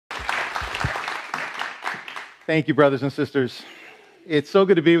Thank you, brothers and sisters. It's so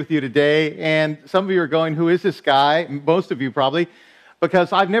good to be with you today. And some of you are going, who is this guy? Most of you probably,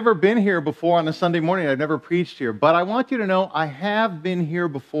 because I've never been here before on a Sunday morning. I've never preached here. But I want you to know I have been here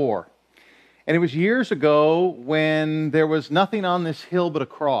before. And it was years ago when there was nothing on this hill but a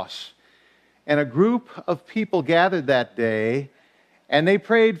cross. And a group of people gathered that day, and they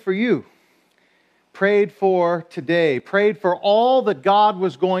prayed for you. Prayed for today. Prayed for all that God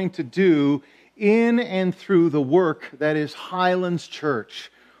was going to do in and through the work that is Highlands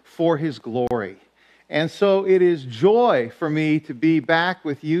Church for His glory. And so it is joy for me to be back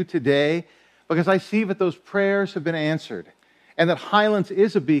with you today because I see that those prayers have been answered and that Highlands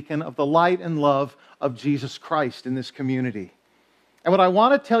is a beacon of the light and love of Jesus Christ in this community. And what I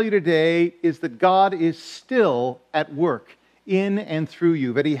want to tell you today is that God is still at work in and through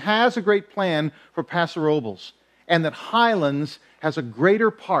you, that He has a great plan for Paso Robles, and that Highlands has a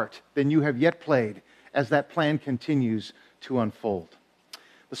greater part than you have yet played as that plan continues to unfold.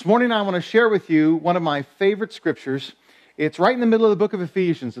 This morning I want to share with you one of my favorite scriptures. It's right in the middle of the book of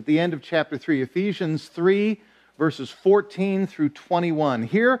Ephesians, at the end of chapter 3. Ephesians 3, verses 14 through 21.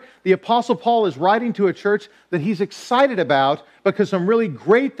 Here, the Apostle Paul is writing to a church that he's excited about because some really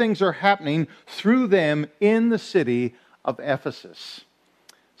great things are happening through them in the city of Ephesus.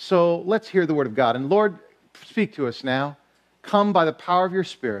 So let's hear the Word of God. And Lord, speak to us now. Come by the power of your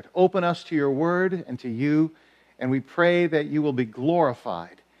Spirit. Open us to your Word and to you. And we pray that you will be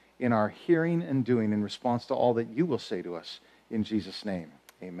glorified in our hearing and doing in response to all that you will say to us. In Jesus' name,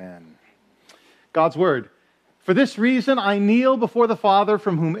 amen. God's Word. For this reason I kneel before the Father,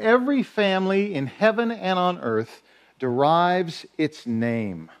 from whom every family in heaven and on earth derives its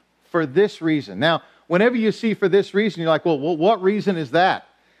name. For this reason. Now, whenever you see for this reason, you're like, well, what reason is that?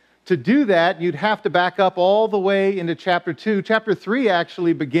 To do that, you'd have to back up all the way into chapter 2. Chapter 3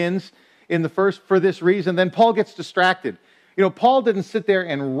 actually begins in the first, for this reason. Then Paul gets distracted. You know, Paul didn't sit there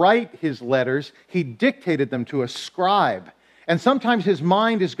and write his letters. He dictated them to a scribe. And sometimes his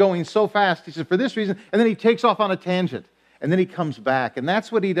mind is going so fast, he says, for this reason, and then he takes off on a tangent. And then he comes back. And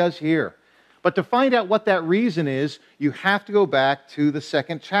that's what he does here. But to find out what that reason is, you have to go back to the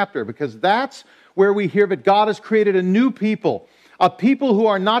second chapter, because that's where we hear that God has created a new people. A people who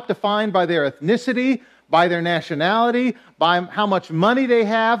are not defined by their ethnicity, by their nationality, by how much money they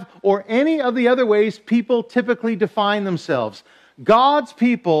have, or any of the other ways people typically define themselves. God's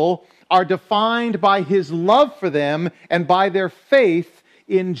people are defined by His love for them and by their faith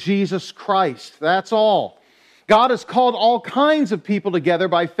in Jesus Christ. That's all. God has called all kinds of people together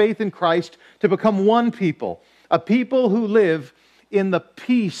by faith in Christ to become one people. A people who live in the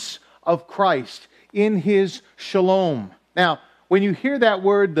peace of Christ, in His shalom. Now, when you hear that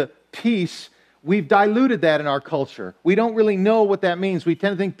word, the peace, we've diluted that in our culture. We don't really know what that means. We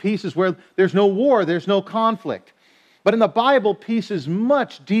tend to think peace is where there's no war, there's no conflict. But in the Bible, peace is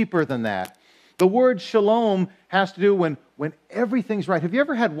much deeper than that. The word shalom has to do when everything's right. Have you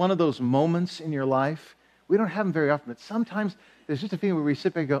ever had one of those moments in your life? We don't have them very often, but sometimes there's just a feeling where we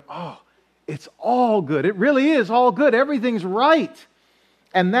sit back and go, oh, it's all good. It really is all good. Everything's right.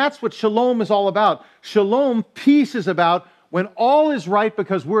 And that's what shalom is all about. Shalom, peace, is about when all is right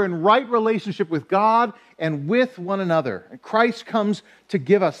because we're in right relationship with God and with one another. And Christ comes to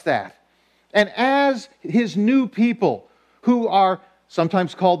give us that. And as His new people, who are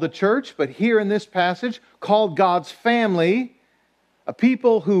sometimes called the church, but here in this passage, called God's family, a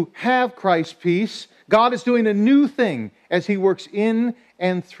people who have Christ's peace, God is doing a new thing as He works in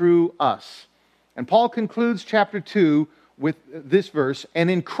and through us. And Paul concludes chapter 2 with this verse, and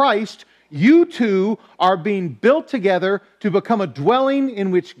in Christ, you two are being built together to become a dwelling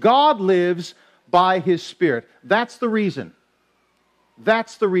in which God lives by His Spirit. That's the reason.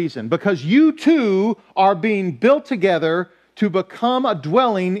 That's the reason. Because you two are being built together to become a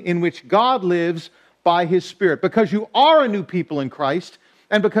dwelling in which God lives by His Spirit. Because you are a new people in Christ,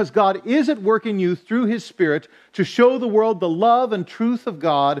 and because God is at work in you through His Spirit to show the world the love and truth of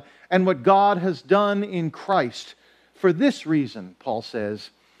God and what God has done in Christ. For this reason, Paul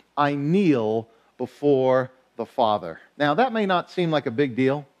says, I kneel before the Father. Now, that may not seem like a big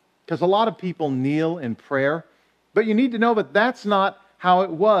deal, because a lot of people kneel in prayer, but you need to know that that's not how it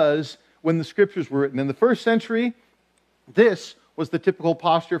was when the Scriptures were written. In the first century, this was the typical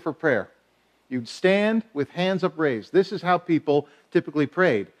posture for prayer. You'd stand with hands upraised. This is how people typically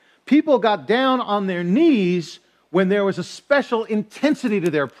prayed. People got down on their knees when there was a special intensity to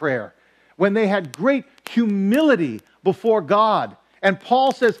their prayer, when they had great humility before God. And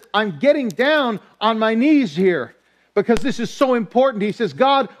Paul says, I'm getting down on my knees here because this is so important. He says,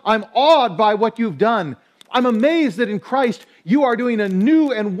 God, I'm awed by what you've done. I'm amazed that in Christ you are doing a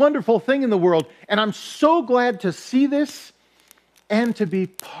new and wonderful thing in the world. And I'm so glad to see this and to be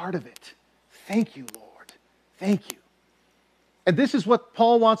part of it. Thank you, Lord. Thank you. And this is what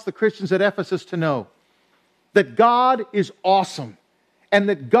Paul wants the Christians at Ephesus to know. That God is awesome. And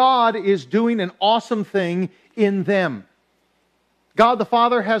that God is doing an awesome thing in them. God the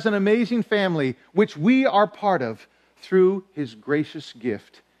Father has an amazing family which we are part of through His gracious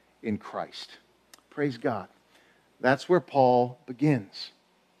gift in Christ. Praise God. That's where Paul begins.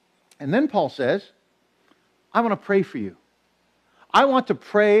 And then Paul says, I want to pray for you. I want to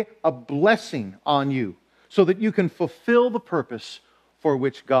pray a blessing on you so that you can fulfill the purpose for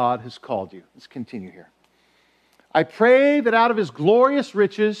which God has called you. Let's continue here. I pray that out of His glorious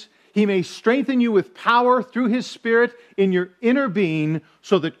riches He may strengthen you with power through His Spirit in your inner being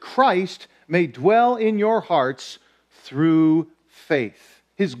so that Christ may dwell in your hearts through faith.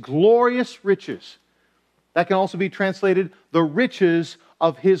 His glorious riches. That can also be translated, the riches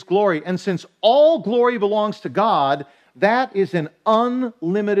of His glory. And since all glory belongs to God, that is an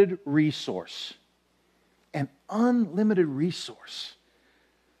unlimited resource. An unlimited resource.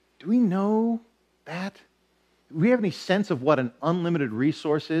 Do we know that? Do we have any sense of what an unlimited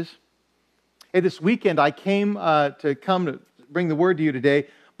resource is? Hey, this weekend I came to bring the word to you today,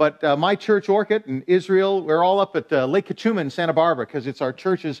 but my church, Orcutt, in Israel, we're all up at Lake Kachuma in Santa Barbara because it's our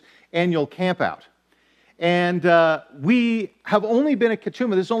church's annual campout. And we have only been at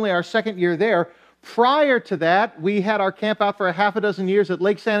Kachuma. This is only our second year there. Prior to that, we had our camp out for a half a dozen years at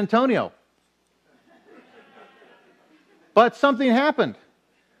Lake San Antonio. But something happened.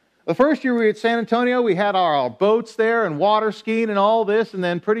 The first year we were at San Antonio, we had our boats there and water skiing and all this, and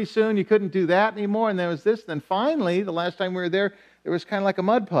then pretty soon you couldn't do that anymore, and there was this. And then finally, the last time we were there, there was kind of like a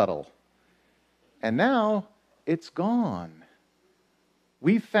mud puddle. And now it's gone.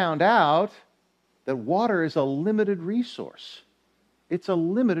 We found out that water is a limited resource. It's a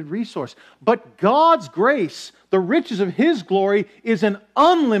limited resource. But God's grace, the riches of His glory, is an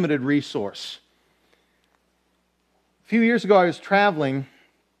unlimited resource. A few years ago, I was traveling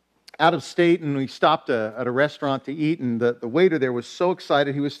out of state, and we stopped at a restaurant to eat, and the waiter there was so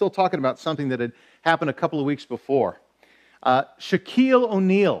excited. He was still talking about something that had happened a couple of weeks before. Shaquille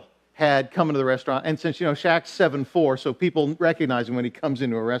O'Neal had come into the restaurant, and since, Shaq's 7'4", so people recognize him when he comes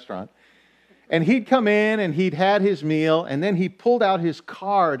into a restaurant. And he'd come in, and he'd had his meal, and then he pulled out his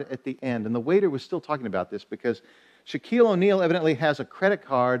card at the end. And the waiter was still talking about this because Shaquille O'Neal evidently has a credit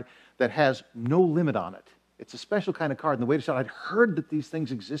card that has no limit on it. It's a special kind of card. And the waiter said, I'd heard that these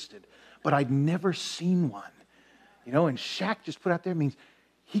things existed, but I'd never seen one. And Shaq just put out there means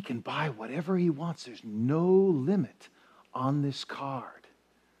he can buy whatever he wants. There's no limit on this card.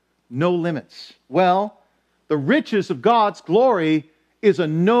 No limits. Well, the riches of God's glory is a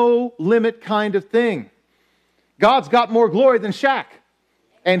no-limit kind of thing. God's got more glory than Shaq,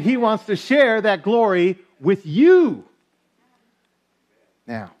 and He wants to share that glory with you.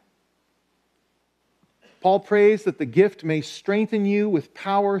 Now, Paul prays that the gift may strengthen you with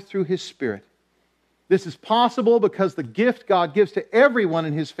power through His Spirit. This is possible because the gift God gives to everyone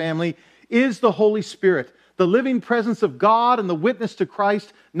in His family is the Holy Spirit, the living presence of God and the witness to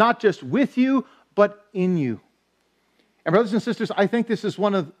Christ, not just with you, but in you. And brothers and sisters, I think this is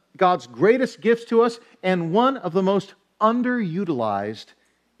one of God's greatest gifts to us and one of the most underutilized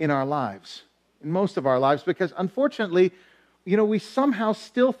in our lives, in most of our lives, because unfortunately, we somehow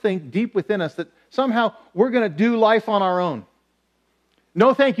still think deep within us that somehow we're going to do life on our own.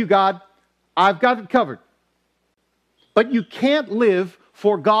 No, thank you, God. I've got it covered. But you can't live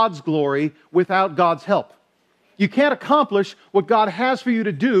for God's glory without God's help. You can't accomplish what God has for you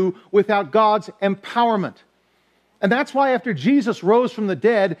to do without God's empowerment. And that's why after Jesus rose from the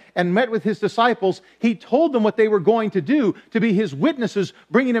dead and met with His disciples, He told them what they were going to do to be His witnesses,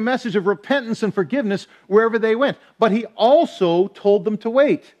 bringing a message of repentance and forgiveness wherever they went. But He also told them to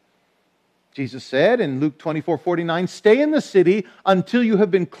wait. Jesus said in Luke 24:49, "Stay in the city until you have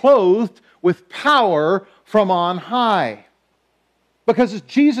been clothed with power from on high." Because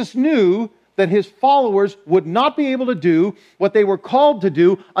Jesus knew that His followers would not be able to do what they were called to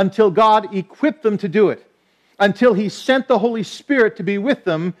do until God equipped them to do it. Until He sent the Holy Spirit to be with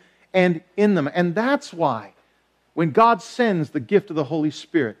them and in them. And that's why when God sends the gift of the Holy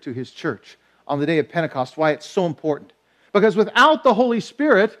Spirit to His church on the day of Pentecost, why it's so important. Because without the Holy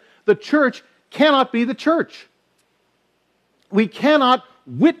Spirit, the church cannot be the church. We cannot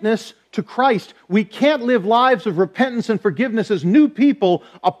witness to Christ. We can't live lives of repentance and forgiveness as new people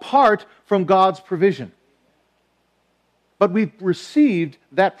apart from God's provision. But we've received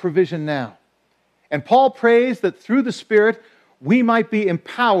that provision now. And Paul prays that through the Spirit, we might be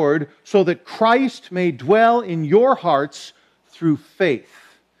empowered so that Christ may dwell in your hearts through faith,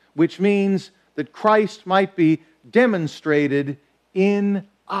 which means that Christ might be demonstrated in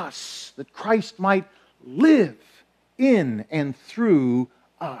us, that Christ might live in and through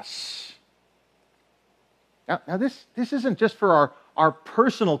us. Now this isn't just for our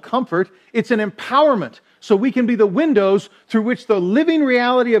personal comfort, it's an empowerment so we can be the windows through which the living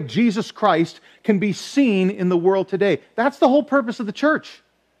reality of Jesus Christ can be seen in the world today. That's the whole purpose of the church.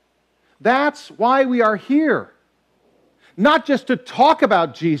 That's why we are here. Not just to talk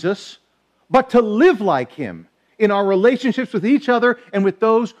about Jesus, but to live like Him in our relationships with each other and with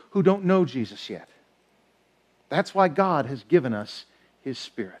those who don't know Jesus yet. That's why God has given us His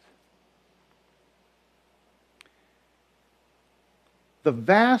Spirit. The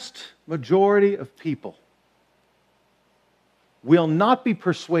vast majority of people will not be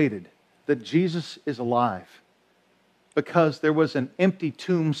persuaded that Jesus is alive because there was an empty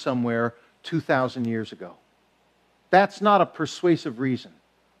tomb somewhere 2,000 years ago. That's not a persuasive reason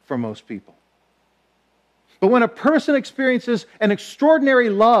for most people. But when a person experiences an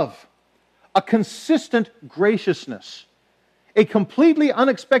extraordinary love, a consistent graciousness, a completely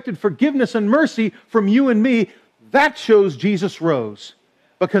unexpected forgiveness and mercy from you and me, that shows Jesus rose,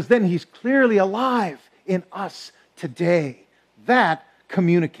 because then He's clearly alive in us today. That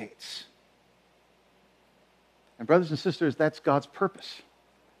communicates. And brothers and sisters, that's God's purpose.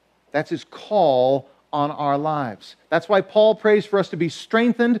 That's His call on our lives. That's why Paul prays for us to be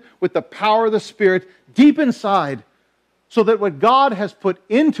strengthened with the power of the Spirit deep inside, so that what God has put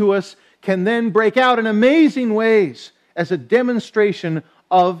into us can then break out in amazing ways as a demonstration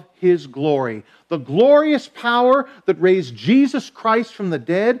of His glory. The glorious power that raised Jesus Christ from the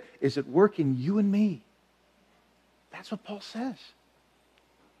dead is at work in you and me. That's what Paul says.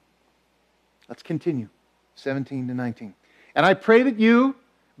 Let's continue. 17 to 19. And I pray that you,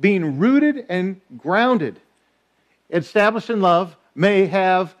 being rooted and grounded, established in love, may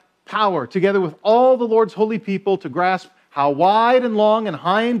have power, together with all the Lord's holy people, to grasp how wide and long and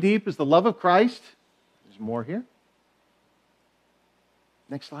high and deep is the love of Christ. There's more here.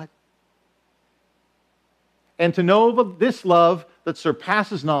 Next slide. And to know this love that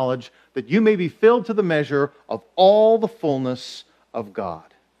surpasses knowledge, that you may be filled to the measure of all the fullness of God.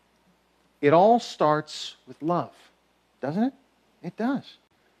 It all starts with love, doesn't it? It does.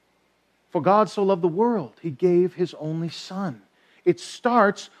 For God so loved the world, He gave His only Son. It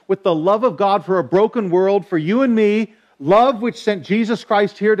starts with the love of God for a broken world, for you and me, love which sent Jesus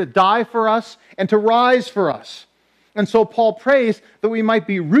Christ here to die for us and to rise for us. And so Paul prays that we might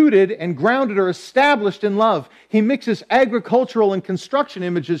be rooted and grounded or established in love. He mixes agricultural and construction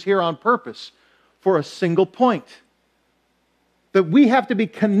images here on purpose for a single point. That we have to be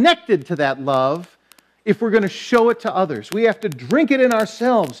connected to that love if we're going to show it to others. We have to drink it in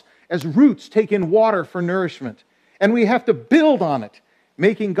ourselves as roots take in water for nourishment. And we have to build on it,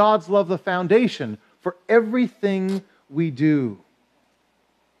 making God's love the foundation for everything we do.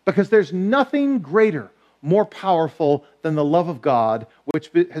 Because there's nothing greater, more powerful than the love of God,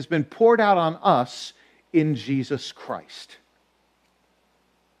 which has been poured out on us in Jesus Christ.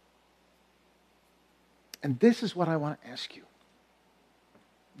 And this is what I want to ask you.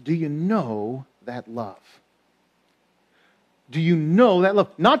 Do you know that love? Do you know that love?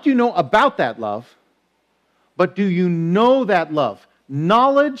 Not do you know about that love, but do you know that love?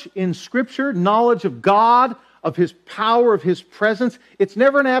 Knowledge in Scripture, knowledge of God, of His power, of His presence. It's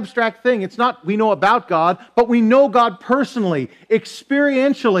never an abstract thing. It's not we know about God, but we know God personally,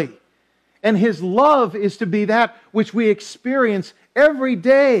 experientially. And His love is to be that which we experience every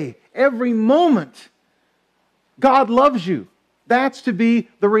day, every moment. God loves you. That's to be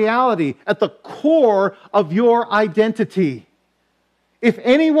the reality at the core of your identity. If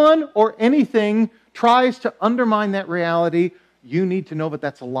anyone or anything tries to undermine that reality, you need to know that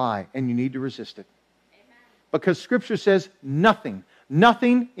that's a lie, and you need to resist it. Because Scripture says nothing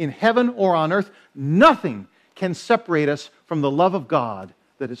in heaven or on earth, nothing can separate us from the love of God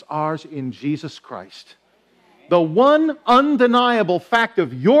that is ours in Jesus Christ. The one undeniable fact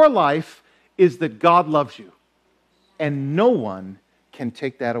of your life is that God loves you. And no one can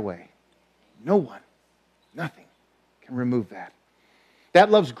take that away. No one. Nothing can remove that.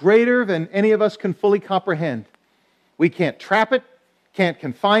 That love's greater than any of us can fully comprehend. We can't trap it, can't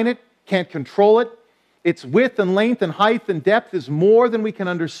confine it, can't control it. Its width and length and height and depth is more than we can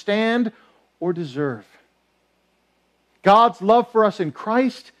understand or deserve. God's love for us in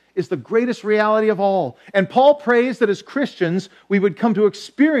Christ is the greatest reality of all. And Paul prays that as Christians, we would come to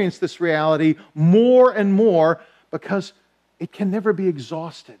experience this reality more and more, because it can never be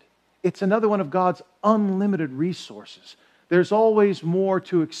exhausted. It's another one of God's unlimited resources There's always more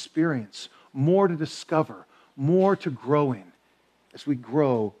to experience, more to discover, more to grow in as we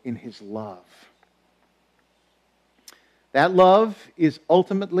grow in His love. That love is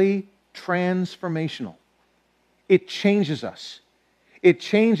ultimately transformational. It changes us. It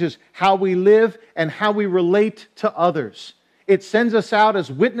changes how we live and how we relate to others. It sends us out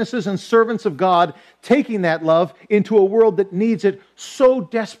as witnesses and servants of God, taking that love into a world that needs it so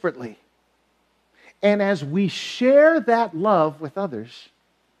desperately. And as we share that love with others,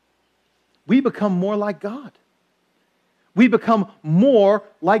 we become more like God. We become more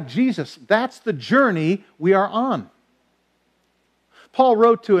like Jesus. That's the journey we are on. Paul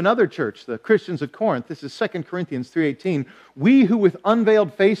wrote to another church, the Christians at Corinth. This is 2 Corinthians 3:18. We who with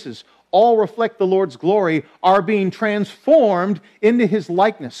unveiled faces all reflect the Lord's glory are being transformed into His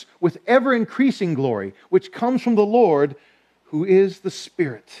likeness with ever-increasing glory, which comes from the Lord, who is the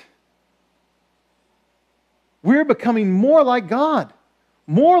Spirit. We're becoming more like God,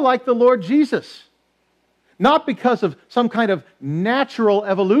 more like the Lord Jesus. Not because of some kind of natural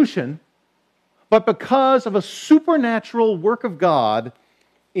evolution, but because of a supernatural work of God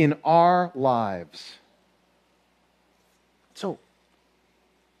in our lives. So,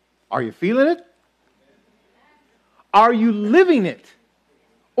 are you feeling it? Are you living it?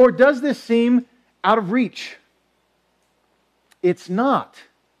 Or does this seem out of reach? It's not,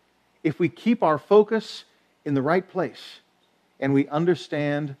 if we keep our focus in the right place and we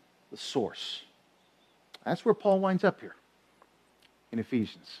understand the source. That's where Paul winds up here in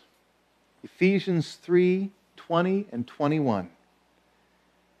Ephesians. Ephesians 3:20 and 21.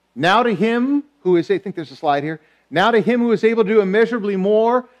 Now to Him who is, I think there's a slide here. Now to Him who is able to do immeasurably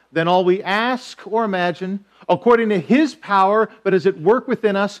more than all we ask or imagine, according to His power that is at work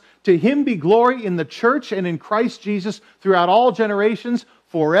within us, to Him be glory in the church and in Christ Jesus throughout all generations,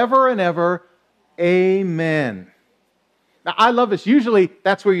 forever and ever. Amen. Now I love this. Usually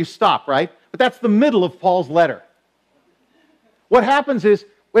that's where you stop, right? But that's the middle of Paul's letter. What happens is,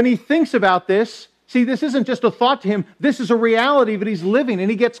 when he thinks about this, see, this isn't just a thought to him, this is a reality that he's living, and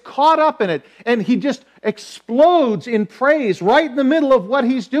he gets caught up in it, and he just explodes in praise right in the middle of what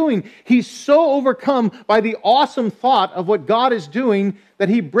he's doing. He's so overcome by the awesome thought of what God is doing that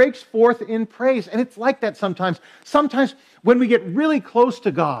he breaks forth in praise. And it's like that sometimes. Sometimes when we get really close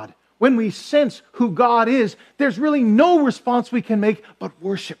to God, when we sense who God is, there's really no response we can make but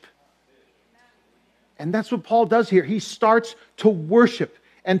worship. And that's what Paul does here. He starts to worship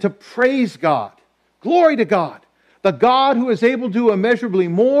and to praise God. Glory to God, the God who is able to do immeasurably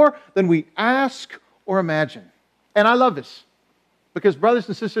more than we ask or imagine. And I love this, because brothers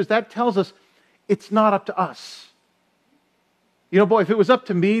and sisters, that tells us it's not up to us. You know, boy, if it was up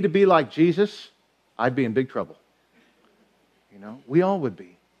to me to be like Jesus, I'd be in big trouble. You know, we all would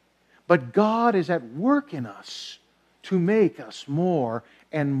be. But God is at work in us to make us more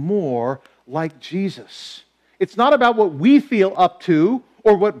and more like Jesus. It's not about what we feel up to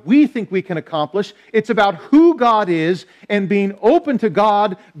or what we think we can accomplish. It's about who God is and being open to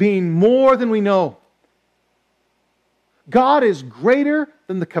God being more than we know. God is greater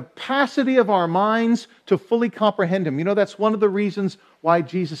than the capacity of our minds to fully comprehend Him. You know, that's one of the reasons why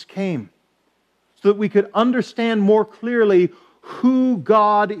Jesus came, so that we could understand more clearly who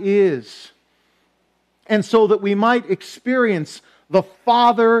God is, and so that we might experience the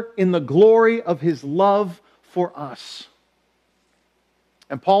Father in the glory of His love for us.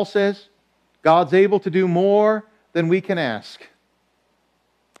 And Paul says, God's able to do more than we can ask.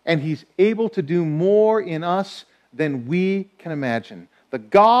 And He's able to do more in us than we can imagine. The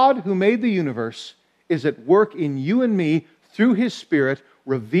God who made the universe is at work in you and me through His Spirit,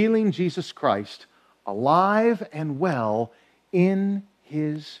 revealing Jesus Christ, alive and well in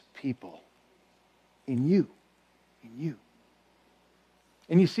His people. In you. In you.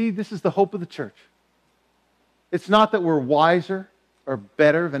 And you see, this is the hope of the church. It's not that we're wiser or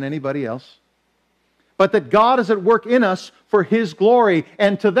better than anybody else, but that God is at work in us for His glory.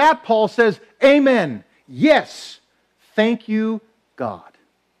 And to that, Paul says, amen. Yes. Thank you, God.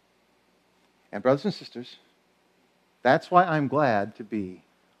 And brothers and sisters, that's why I'm glad to be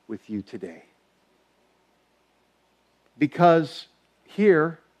with you today. Because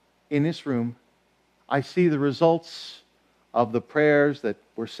here in this room, I see the results of the prayers that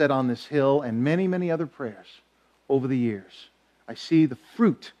were said on this hill and many, many other prayers over the years. I see the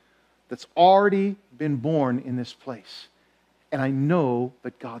fruit that's already been born in this place. And I know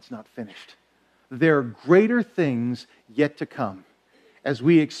that God's not finished. There are greater things yet to come. As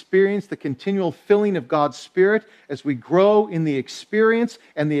we experience the continual filling of God's Spirit, as we grow in the experience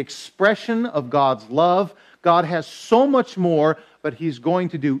and the expression of God's love, God has so much more, but He's going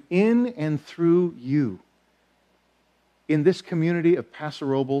to do in and through you. in this community of Paso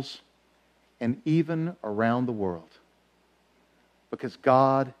Robles and even around the world. Because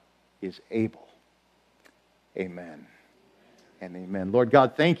God is able. Amen and amen. Lord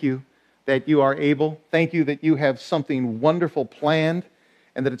God, thank you that you are able. Thank you that you have something wonderful planned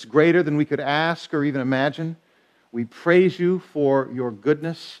and that it's greater than we could ask or even imagine. We praise you for your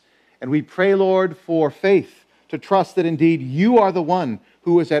goodness, and we pray, Lord, for faith to trust that indeed you are the one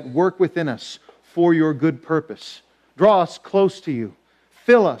who is at work within us for your good purpose. Draw us close to you.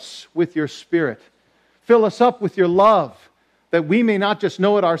 Fill us with your Spirit. Fill us up with your love, that we may not just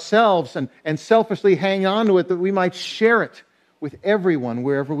know it ourselves and selfishly hang on to it, that we might share it with everyone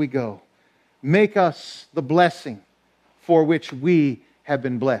wherever we go. Make us the blessing for which we have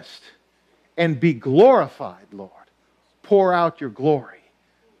been blessed. And be glorified, Lord. Pour out your glory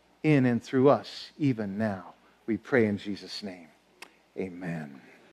in and through us even now. We pray in Jesus' name. Amen.